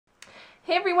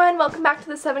Hey everyone, welcome back to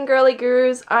the 7 Girly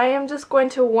Gurus. I am just going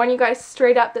to warn you guys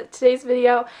straight up that today's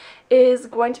video is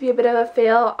going to be a bit of a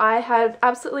fail. I had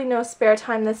absolutely no spare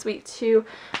time this week to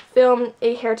film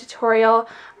a hair tutorial.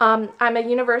 I'm a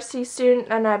university student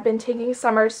and I've been taking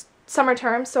summer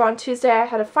term, so on Tuesday I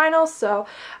had a final, so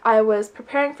I was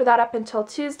preparing for that up until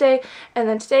Tuesday, and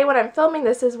then today when I'm filming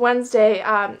this is Wednesday,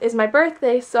 is my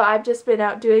birthday, so I've just been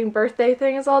out doing birthday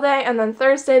things all day, and then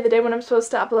Thursday, the day when I'm supposed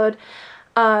to upload,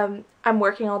 I'm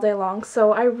working all day long,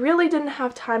 so I really didn't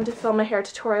have time to film a hair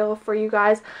tutorial for you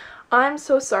guys. I'm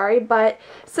so sorry, but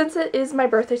since it is my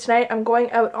birthday tonight, I'm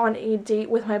going out on a date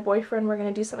with my boyfriend. We're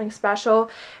going to do something special,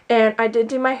 and I did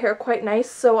do my hair quite nice,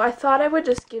 so I thought I would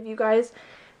just give you guys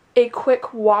a quick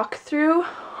walkthrough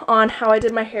on how I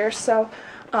did my hair. So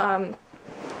I'm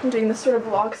doing this sort of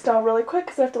vlog style really quick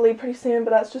because I have to leave pretty soon, but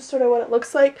that's just sort of what it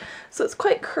looks like. So it's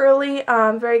quite curly,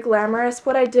 very glamorous.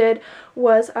 What I did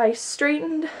was I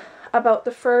straightened about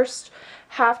the first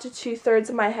half to 2/3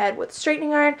 of my head with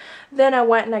straightening iron. Then I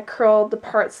went and I curled the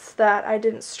parts that I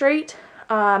didn't straight.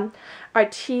 I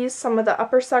teased some of the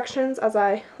upper sections as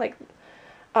I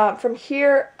from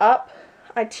here up.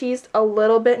 I teased a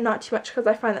little bit, not too much, because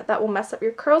I find that that will mess up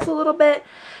your curls a little bit.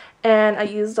 And I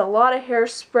used a lot of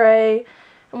hairspray.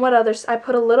 And what others? I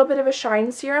put a little bit of a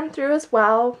shine serum through as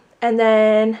well, and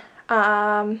then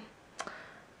a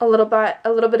little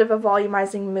bit of a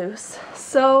volumizing mousse.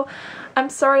 So I'm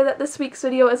sorry that this week's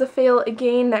video is a fail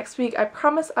again. Next week I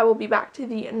promise I will be back to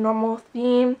the normal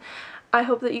theme. I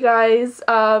hope that you guys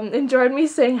enjoyed me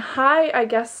saying hi, I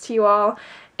guess, to you all,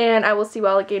 and I will see you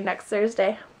all again next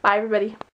Thursday. Bye everybody.